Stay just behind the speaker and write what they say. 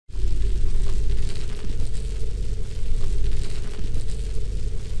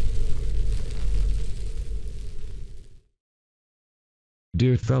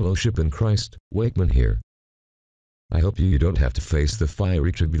Dear fellowship in Christ, Wakeman here. I hope you don't have to face the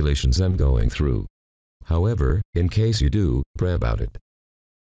fiery tribulations I'm going through. However, in case you do, pray about it.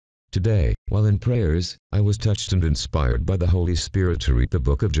 Today, while in prayers, I was touched and inspired by the Holy Spirit to read the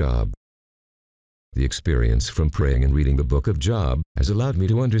book of Job. The experience from praying and reading the book of Job has allowed me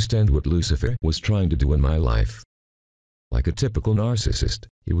to understand what Lucifer was trying to do in my life. Like a typical narcissist,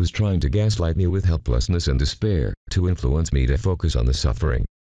 he was trying to gaslight me with helplessness and despair, to influence me to focus on the suffering,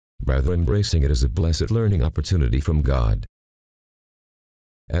 rather than embracing it as a blessed learning opportunity from God.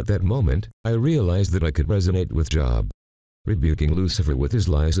 At that moment, I realized that I could resonate with Job, rebuking Lucifer with his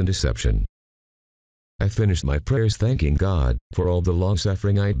lies and deception. I finished my prayers thanking God for all the long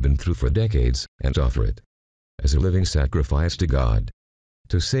suffering I'd been through for decades, and offer it as a living sacrifice to God,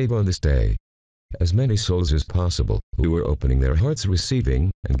 to save on this day as many souls as possible who are opening their hearts, receiving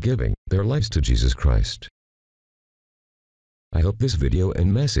and giving their lives to Jesus Christ. I hope this video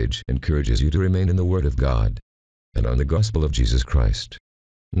and message encourages you to remain in the Word of God and on the gospel of Jesus Christ,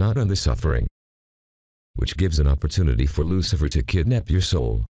 not on the suffering, which gives an opportunity for Lucifer to kidnap your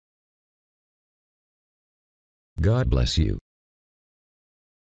soul. God bless you.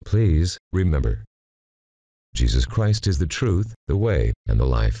 Please remember, Jesus Christ is the truth, the way, and the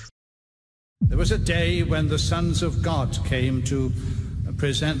life. There was a day when the sons of God came to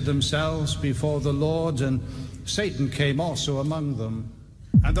present themselves before the Lord, and Satan came also among them.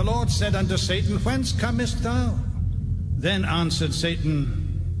 And the Lord said unto Satan, Whence comest thou? Then answered Satan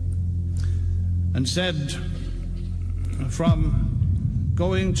and said, From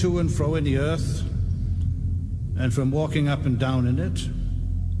going to and fro in the earth, and from walking up and down in it.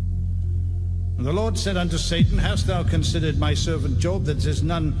 And the Lord said unto Satan, Hast thou considered my servant Job, that there is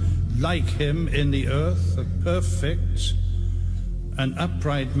none like him in the earth, a perfect, an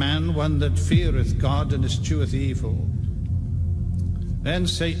upright man, one that feareth God and escheweth evil? Then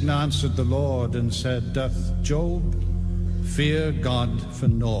Satan answered the Lord and said, Doth Job fear God for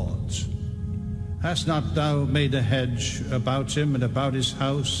naught? Hast not thou made a hedge about him, and about his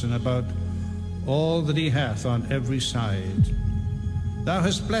house, and about all that he hath on every side? Thou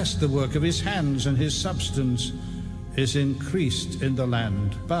hast blessed the work of his hands, and his substance is increased in the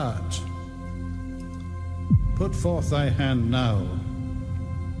land. But put forth thy hand now,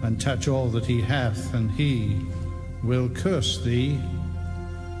 and touch all that he hath, and he will curse thee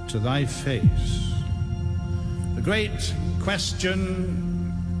to thy face. The great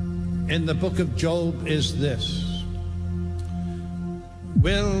question in the book of Job is this: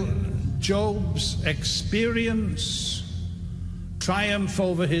 will Job's experience triumph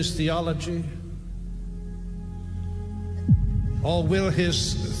over his theology, or will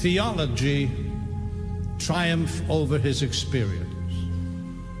his theology triumph over his experience?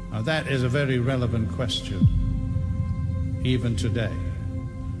 Now that is a very relevant question, even today.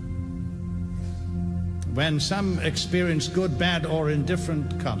 When some experience, good, bad, or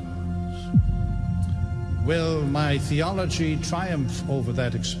indifferent, comes, will my theology triumph over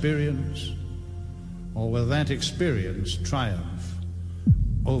that experience, or will that experience triumph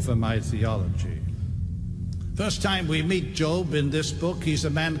over my theology? First time we meet Job in this book, he's a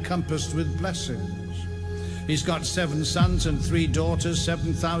man compassed with blessings. He's got 7 sons and 3 daughters,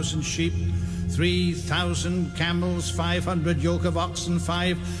 7,000 sheep, 3,000 camels, 500 yoke of oxen,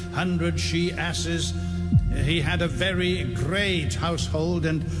 500 she-asses. He had a very great household,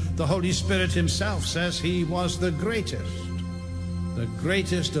 and the Holy Spirit himself says he was the greatest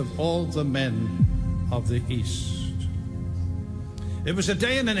of all the men of the East. It was a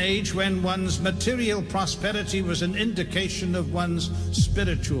day and an age when one's material prosperity was an indication of one's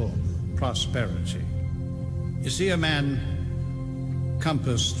spiritual prosperity. You see, a man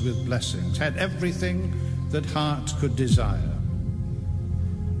compassed with blessings, had everything that heart could desire.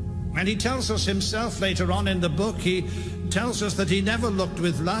 And he tells us himself later on in the book, he tells us that he never looked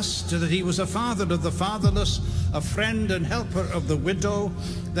with lust, that he was a father of the fatherless, a friend and helper of the widow,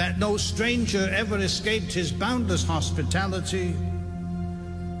 that no stranger ever escaped his boundless hospitality,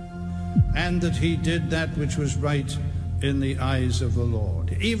 and that he did that which was right in the eyes of the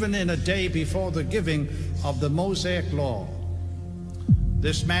Lord. Even in a day before the giving of the Mosaic law,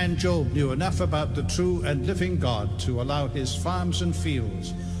 this man Job knew enough about the true and living God to allow his farms and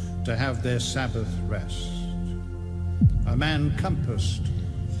fields to have their Sabbath rest. A man compassed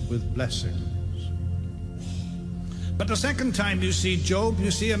with blessings. But the second time you see Job, you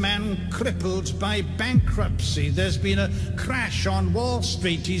see a man crippled by bankruptcy. There's been a crash on Wall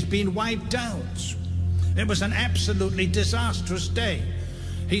Street. He's been wiped out. It was an absolutely disastrous day.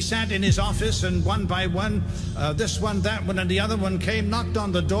 He sat in his office, and one by one, this one, that one, and the other one came, knocked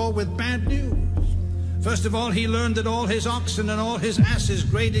on the door with bad news. First of all, he learned that all his oxen and all his asses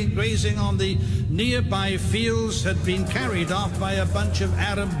grazing on the nearby fields had been carried off by a bunch of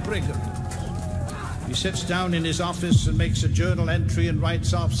Arab brigands. He sits down in his office and makes a journal entry and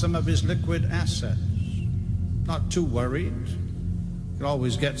writes off some of his liquid assets. Not too worried. Could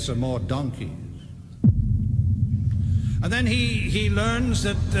always get some more donkeys. And then he learns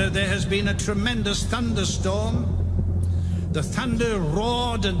that there has been a tremendous thunderstorm. The thunder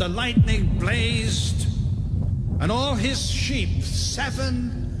roared and the lightning blazed. And all his sheep,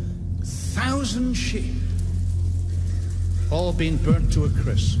 7,000 sheep, all been burnt to a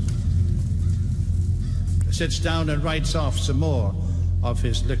crisp. He sits down and writes off some more of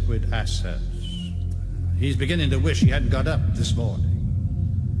his liquid assets. He's beginning to wish he hadn't got up this morning.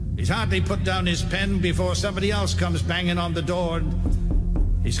 He's hardly put down his pen before somebody else comes banging on the door, and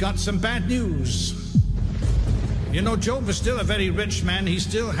he's got some bad news. You know, Job was still a very rich man. He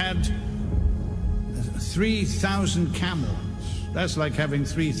still had 3,000 camels. That's like having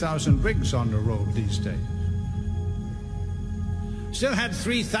 3,000 rigs on the road these days. Still had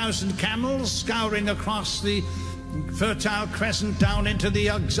 3,000 camels scouring across the Fertile Crescent down into the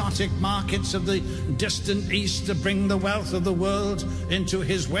exotic markets of the distant east to bring the wealth of the world into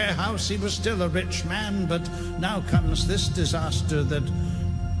his warehouse. He was still a rich man, but now comes this disaster that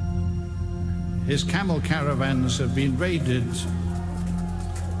his camel caravans have been raided,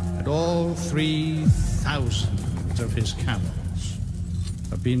 and all 3,000 of his camels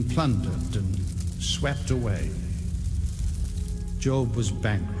have been plundered and swept away. Job was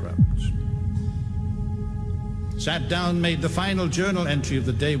bankrupt. Sat down, made the final journal entry of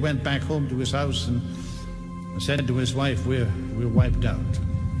the day, went back home to his house and said to his wife, we're wiped out.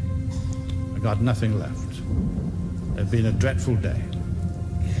 I got nothing left. It's been a dreadful day.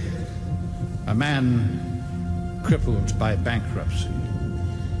 A man crippled by bankruptcy.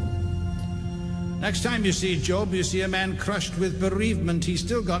 Next time you see Job, you see a man crushed with bereavement. He's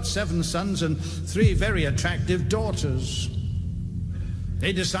still got 7 sons and 3 very attractive daughters.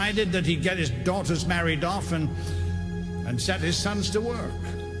 They decided that he'd get his daughters married off and set his sons to work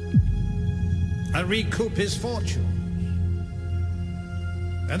and recoup his fortune.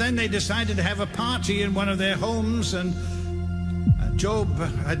 And then they decided to have a party in one of their homes, and Job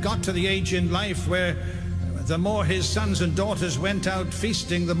had got to the age in life where the more his sons and daughters went out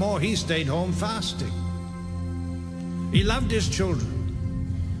feasting, the more he stayed home fasting. He loved his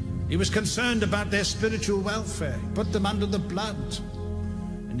children. He was concerned about their spiritual welfare. He put them under the blood.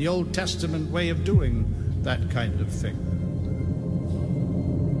 In the Old Testament way of doing that kind of thing.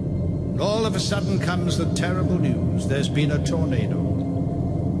 And all of a sudden comes the terrible news. There's been a tornado.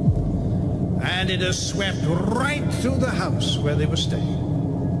 And it has swept right through the house where they were staying.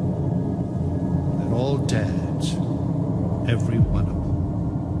 They're all dead. Every one of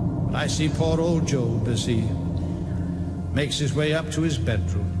them. And I see poor old Job as he makes his way up to his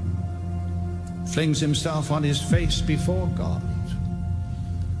bedroom, flings himself on his face before God.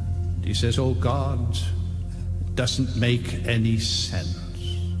 He says, "Oh God, it doesn't make any sense.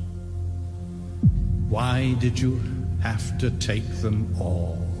 Why did you have to take them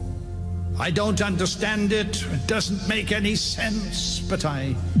all? I don't understand it. It doesn't make any sense, but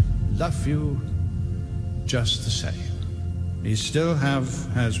I love you just the same." He still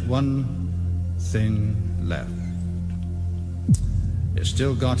has one thing left. He's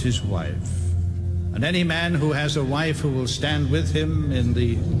still got his wife. And any man who has a wife who will stand with him in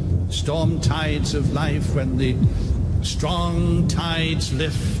the storm tides of life, when the strong tides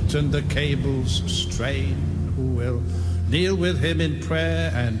lift and the cables strain, who will kneel with him in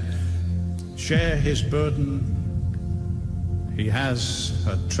prayer and share his burden, he has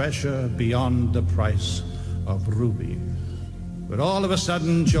a treasure beyond the price of rubies. But all of a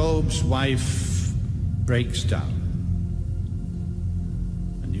sudden, Job's wife breaks down.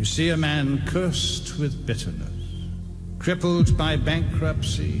 You see a man cursed with bitterness, crippled by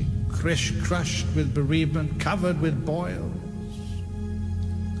bankruptcy, crushed with bereavement, covered with boils.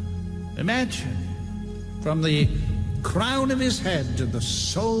 Imagine, from the crown of his head to the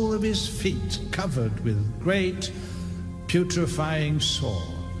sole of his feet, covered with great putrefying sores.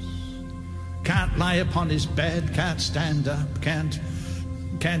 Can't lie upon his bed, can't stand up, can't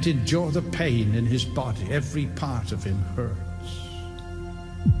endure the pain in his body. Every part of him hurts.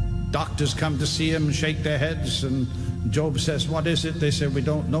 Doctors come to see him and shake their heads, and Job says, "What is it?" They say, "We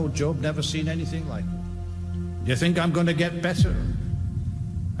don't know, Job, never seen anything like it. Do you think I'm going to get better?"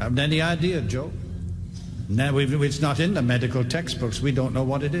 I haven't any idea, Job. Now, it's not in the medical textbooks. We don't know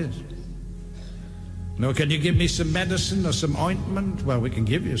what it is. No, can you give me some medicine or some ointment? Well, we can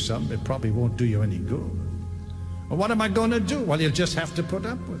give you some. It probably won't do you any good. Well, what am I going to do? Well, you'll just have to put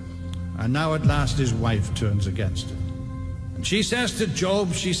up with it. And now at last his wife turns against him. And she says to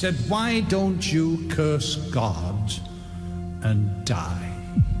Job, she said, "Why don't you curse God and die?"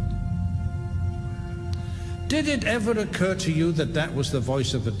 Did it ever occur to you that that was the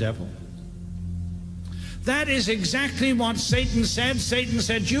voice of the devil? That is exactly what Satan said. Satan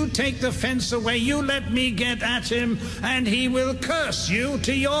said, "You take the fence away, you let me get at him, and he will curse you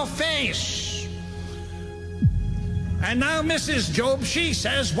to your face." And now Mrs. Job, she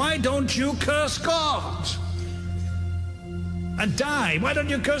says, "Why don't you curse God and die? Why don't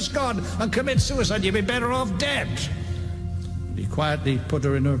you curse God and commit suicide? You'd be better off dead." He quietly put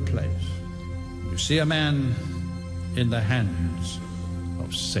her in her place. You see a man in the hands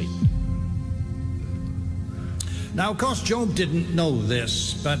of Satan. Now, of course, Job didn't know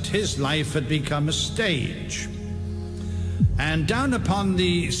this, but his life had become a stage. And down upon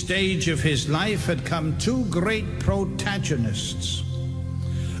the stage of his life had come two great protagonists.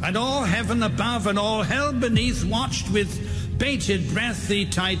 And all heaven above and all hell beneath watched with bated breath the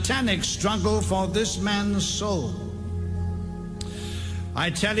titanic struggle for this man's soul. I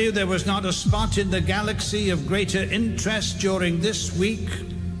tell you, there was not a spot in the galaxy of greater interest during this week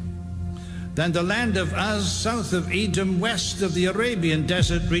than the land of Uz, south of Edom, west of the Arabian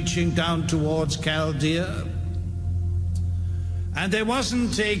desert, reaching down towards Chaldea. And there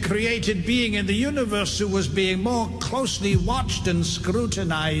wasn't a created being in the universe who was being more closely watched and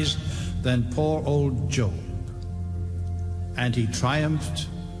scrutinized than poor old Job. And he triumphed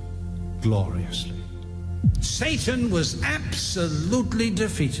gloriously. Satan was absolutely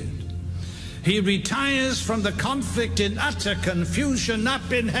defeated. He retires from the conflict in utter confusion.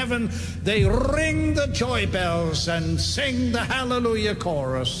 Up in heaven, they ring the joy bells and sing the hallelujah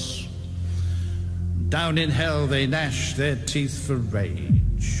chorus. Down in hell, they gnash their teeth for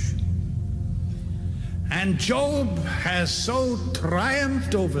rage. And Job has so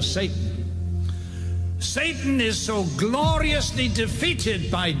triumphed over Satan. Satan is so gloriously defeated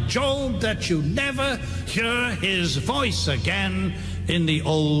by Job that you never hear his voice again in the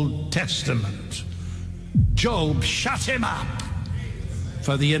Old Testament. Job shut him up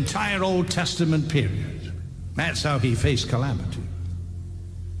for the entire Old Testament period. That's how he faced calamity.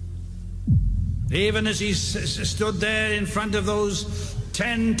 Even as he stood there in front of those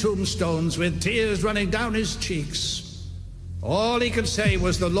 10 tombstones with tears running down his cheeks, all he could say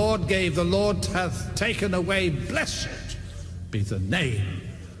was, "The Lord gave, the Lord hath taken away. Blessed be the name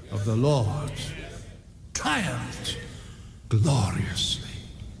of the Lord." Triumphed gloriously.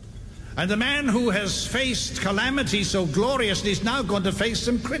 And the man who has faced calamity so gloriously is now going to face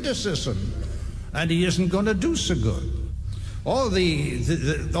some criticism, and he isn't going to do so good. All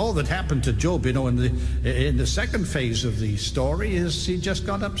that happened to Job, you know, in the second phase of the story is he just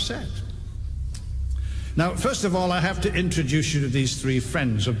got upset. Now, first of all, I have to introduce you to these three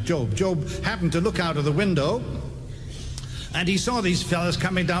friends of Job. Job happened to look out of the window, and he saw these fellas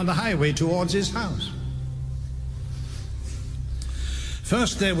coming down the highway towards his house.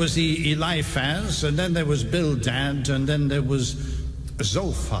 First there was Eliphaz, and then there was Bildad, and then there was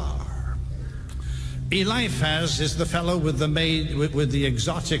Zophar. Eliphaz is the fellow with the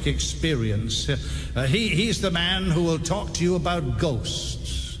exotic experience. He's the man who will talk to you about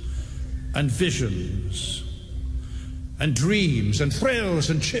ghosts and visions and dreams and thrills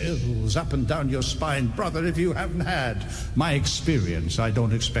and chills up and down your spine. Brother, if you haven't had my experience, I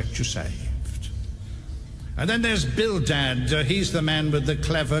don't expect you saved. And then there's Bildad. He's the man with the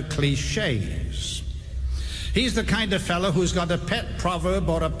clever cliches. He's the kind of fellow who's got a pet proverb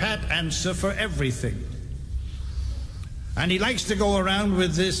or a pet answer for everything. And he likes to go around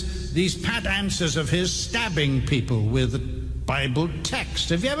with these pat answers of his, stabbing people with Bible text.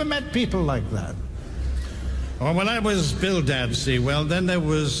 Have you ever met people like that? Oh, well, that was Bildad, see. Well, then there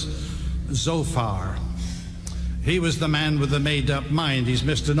was Zophar. He was the man with the made-up mind. He's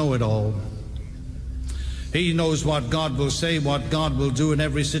Mr. Know-it-all. He knows what God will say, what God will do in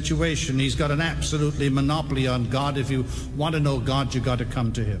every situation. He's got an absolutely monopoly on God. If you want to know God, you've got to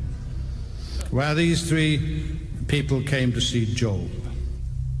come to him. Well, these three people came to see Job.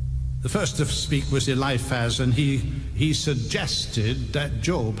 The first to speak was Eliphaz, and he suggested that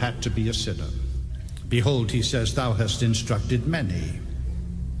Job had to be a sinner. Behold, he says, thou hast instructed many.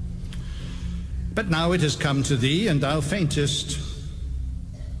 But now it has come to thee, and thou faintest.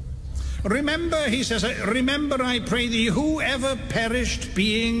 Remember, he says, remember, I pray thee, whoever perished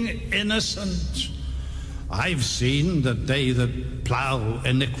being innocent. I've seen that they that plow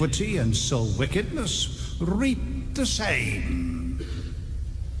iniquity and sow wickedness reap the same.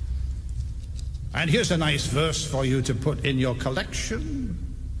 And here's a nice verse for you to put in your collection.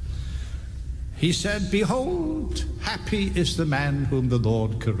 He said, behold, happy is the man whom the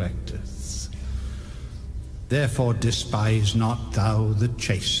Lord correcteth. Therefore despise not thou the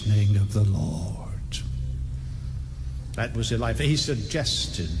chastening of the Lord. That was Eliphaz. He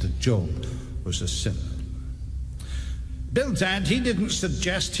suggested that Job was a sinner. Bildad, he didn't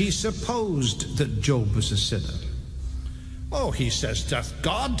suggest, he supposed that Job was a sinner. Oh, he says, doth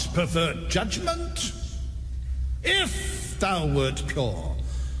God pervert judgment? If thou wert pure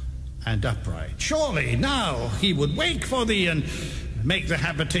and upright, surely now he would wake for thee and make the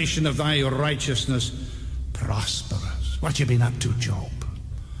habitation of thy righteousness prosperous. What you been up to, Job?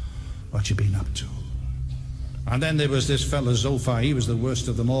 What you been up to? And then there was this fellow Zophar. He was the worst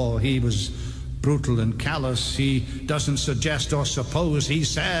of them all. He was brutal and callous. He doesn't suggest or suppose. He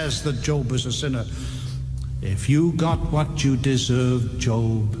says that Job was a sinner. If you got what you deserved,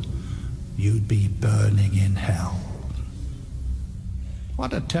 Job, you'd be burning in hell.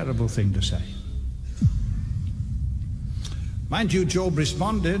 What a terrible thing to say. Mind you, Job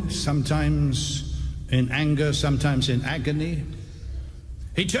responded, sometimes in anger, sometimes in agony.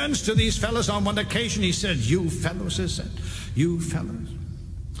 He turns to these fellows on one occasion. He said, you fellows, he said, you fellows,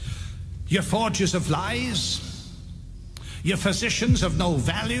 you're forgers of lies, you're physicians of no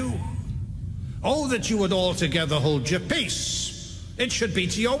value. Oh, that you would altogether hold your peace. It should be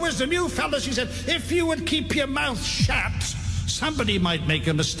to your wisdom. You fellows, he said, if you would keep your mouth shut, somebody might make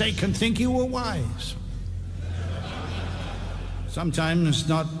a mistake and think you were wise. Sometimes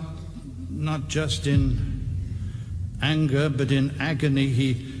not just in anger, but in agony,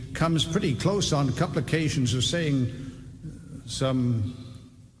 he comes pretty close on a couple of occasions of saying some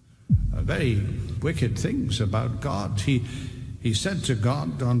very wicked things about God. He said to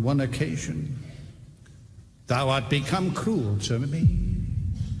God on one occasion, thou art become cruel to me.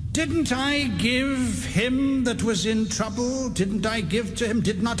 Didn't I give him that was in trouble? Didn't I give to him?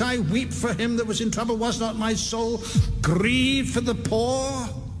 Did not I weep for him that was in trouble? Was not my soul grieved for the poor?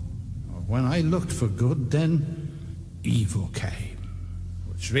 When I looked for good, then evil came.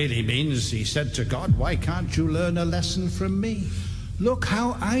 Which really means he said to God, why can't you learn a lesson from me? Look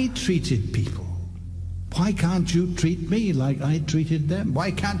how I treated people. Why can't you treat me like I treated them?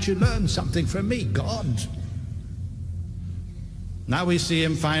 Why can't you learn something from me, God? Now we see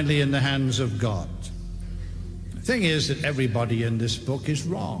him finally in the hands of God. The thing is that everybody in this book is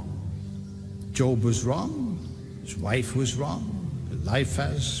wrong. Job was wrong. His wife was wrong.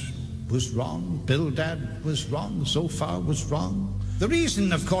 Eliphaz was wrong. Bildad was wrong. Zophar was wrong. The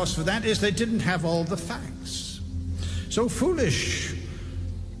reason, of course, for that is they didn't have all the facts. So foolish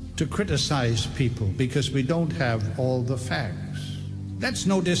to criticize people because we don't have all the facts. Let's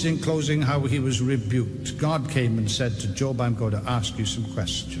notice in closing how he was rebuked. God came and said to Job, I'm going to ask you some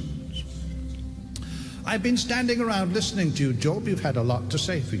questions. I've been standing around listening to you, Job. You've had a lot to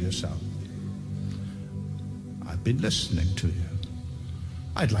say for yourself. I've been listening to you.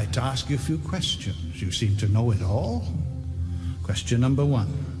 I'd like to ask you a few questions. You seem to know it all. Question number one.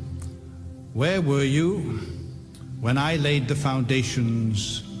 Where were you when I laid the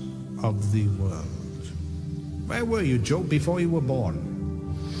foundations of the world? Where were you, Job, before you were born?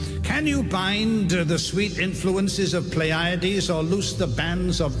 Can you bind the sweet influences of Pleiades or loose the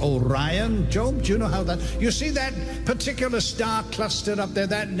bands of Orion? Job, do you know how that... You see that particular star cluster up there,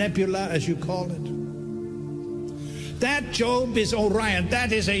 that nebula, as you call it? That, Job, is Orion.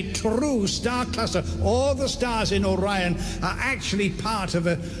 That is a true star cluster. All the stars in Orion are actually part of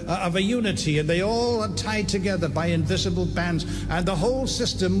a unity, and they all are tied together by invisible bands, and the whole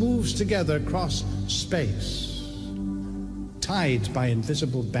system moves together across space, tied by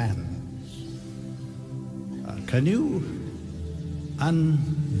invisible bands. Can you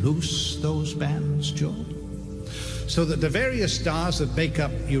unloose those bands, Job? So that the various stars that make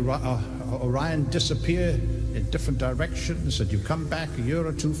up Orion disappear in different directions, and you come back a year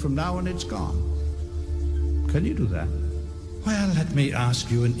or two from now and it's gone. Can you do that? Well, let me ask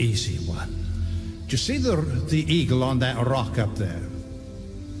you an easy one. Do you see the eagle on that rock up there?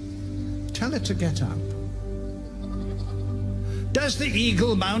 Tell it to get up. Does the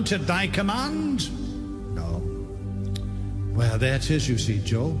eagle mount at thy command? No. Well, there it is, you see,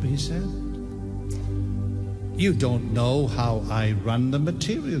 Job, he said. You don't know how I run the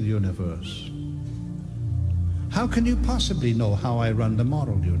material universe. How can you possibly know how I run the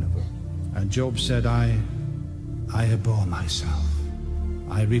moral universe? And Job said, I abhor myself.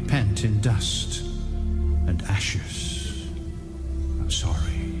 I repent in dust and ashes. I'm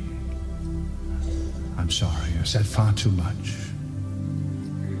sorry. I'm sorry. I said far too much.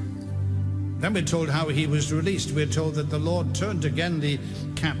 Then we're told how he was released. We're told that the Lord turned again the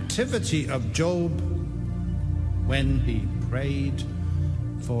captivity of Job when he prayed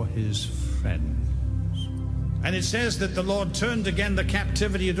for his friends. And it says that the Lord turned again the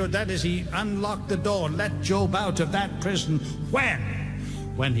captivity door. That is, he unlocked the door, let Job out of that prison.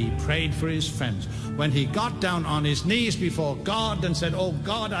 When he prayed for his friends. When he got down on his knees before God and said, "Oh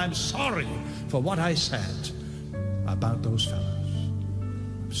God, I'm sorry for what I said about those fellows.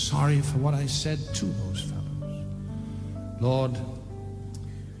 I'm sorry for what I said to those fellows. Lord,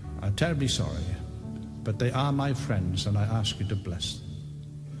 I'm terribly sorry, but they are my friends, and I ask you to bless them."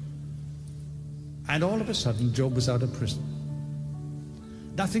 And all of a sudden, Job was out of prison.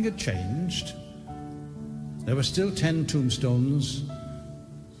 Nothing had changed. There were still 10 tombstones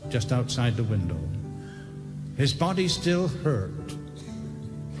just outside the window. His body still hurt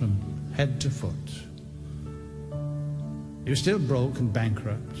from head to foot. He was still broke and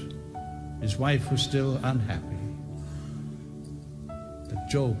bankrupt. His wife was still unhappy. But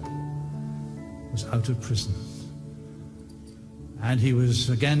Job was out of prison. And he was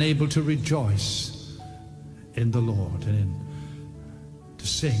again able to rejoice in the Lord and to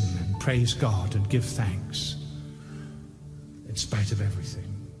sing and praise God and give thanks in spite of everything.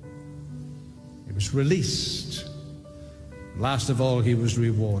 He was released. Last of all, he was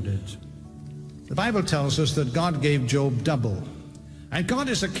rewarded. The Bible tells us that God gave Job double. And God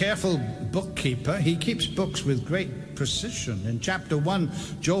is a careful bookkeeper. He keeps books with great precision. In chapter 1,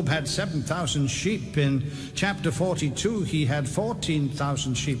 Job had 7,000 sheep. In chapter 42, he had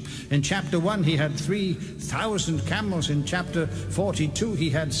 14,000 sheep. In chapter 1, he had 3,000 camels. In chapter 42, he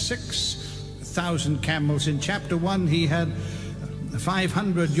had 6,000 camels. In chapter 1, he had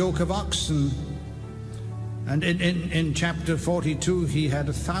 500 yoke of oxen. And in chapter 42, he had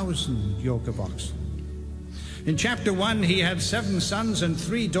 1,000 yoke of oxen. In chapter 1, he had 7 sons and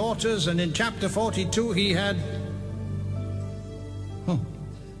 3 daughters. And in chapter 42, he had...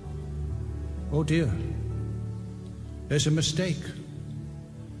 Oh dear. There's a mistake.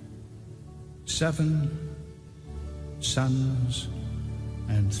 7 sons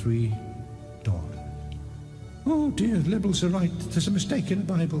and 3 daughters. Oh dear, liberals are right. There's a mistake in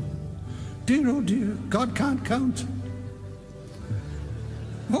the Bible. Dear, oh dear, God can't count.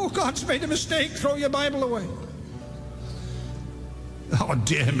 Oh, God's made a mistake. Throw your Bible away. Oh,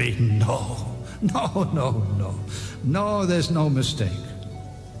 dear me, no. No, there's no mistake.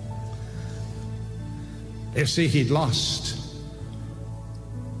 You see, he'd lost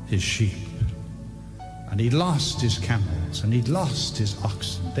his sheep, and he'd lost his camels, and he'd lost his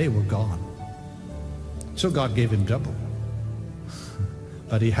oxen. They were gone. So God gave him double.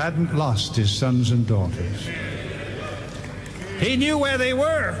 But he hadn't lost his sons and daughters. He knew where they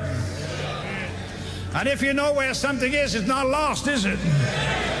were. And if you know where something is, it's not lost, is it?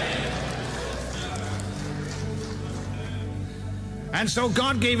 And so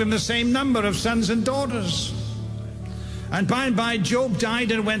God gave him the same number of sons and daughters. And by and by, Job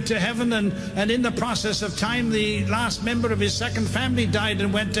died and went to heaven, and in the process of time, the last member of his second family died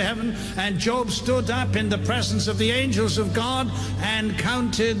and went to heaven, and Job stood up in the presence of the angels of God and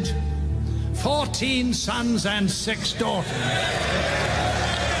counted 14 sons and 6 daughters.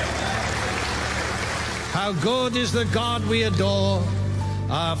 How good is the God we adore,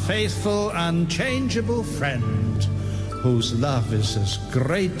 our faithful, unchangeable friend, whose love is as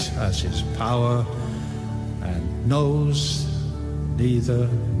great as his power and knows neither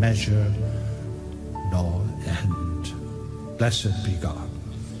measure nor end. Blessed be God.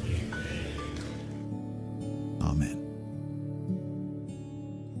 Amen.